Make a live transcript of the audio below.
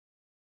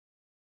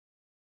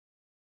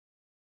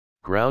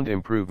Ground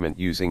improvement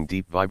using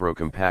deep Vibro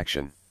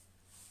Compaction.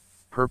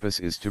 Purpose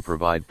is to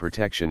provide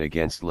protection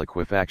against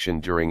liquefaction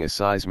during a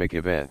seismic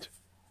event.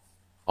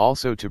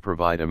 Also to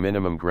provide a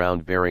minimum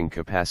ground bearing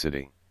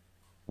capacity.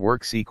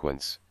 Work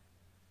sequence.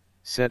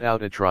 Set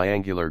out a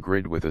triangular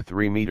grid with a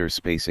 3 meter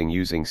spacing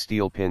using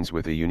steel pins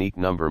with a unique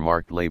number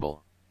marked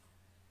label.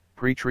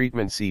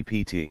 Pre-treatment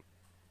C.P.T.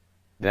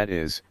 That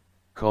is,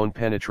 cone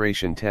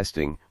penetration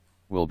testing,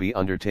 will be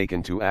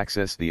undertaken to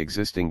access the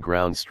existing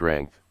ground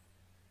strength.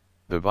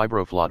 The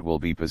vibroflot will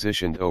be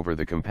positioned over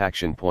the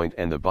compaction point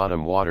and the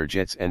bottom water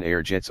jets and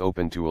air jets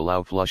open to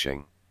allow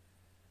flushing.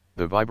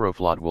 The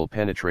vibroflot will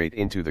penetrate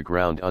into the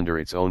ground under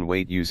its own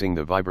weight using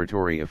the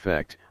vibratory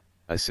effect,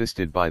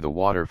 assisted by the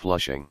water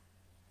flushing.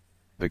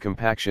 The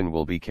compaction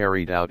will be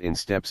carried out in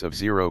steps of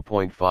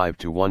 0.5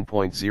 to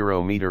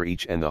 1.0 meter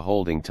each, and the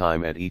holding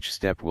time at each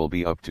step will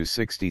be up to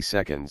 60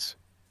 seconds.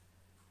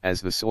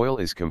 As the soil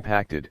is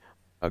compacted,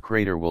 a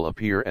crater will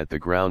appear at the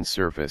ground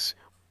surface,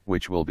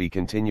 which will be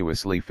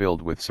continuously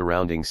filled with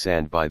surrounding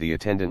sand by the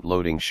attendant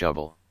loading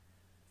shovel.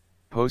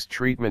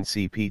 Post-treatment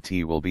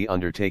C.P.T. will be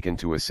undertaken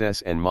to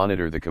assess and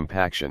monitor the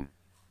compaction.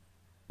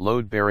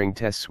 Load-bearing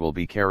tests will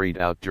be carried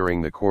out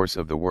during the course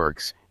of the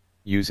works,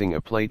 using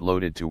a plate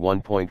loaded to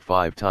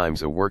 1.5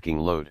 times a working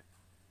load.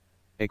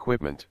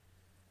 Equipment.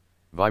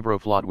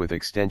 Vibroflot with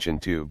extension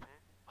tube,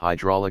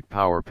 hydraulic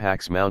power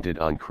packs mounted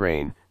on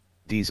crane,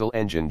 diesel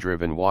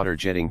engine-driven water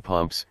jetting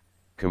pumps,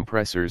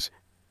 compressors,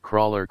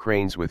 crawler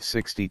cranes with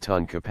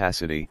 60-ton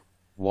capacity,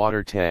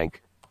 water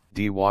tank,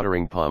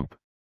 dewatering pump.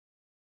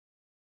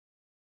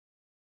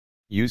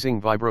 Using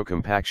Vibro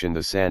Compaction,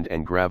 the sand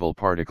and gravel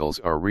particles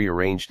are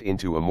rearranged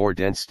into a more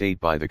dense state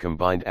by the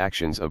combined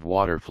actions of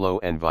water flow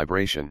and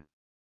vibration.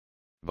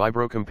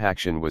 Vibro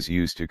Compaction was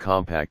used to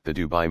compact the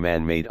Dubai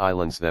man-made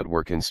islands that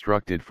were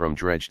constructed from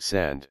dredged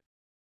sand.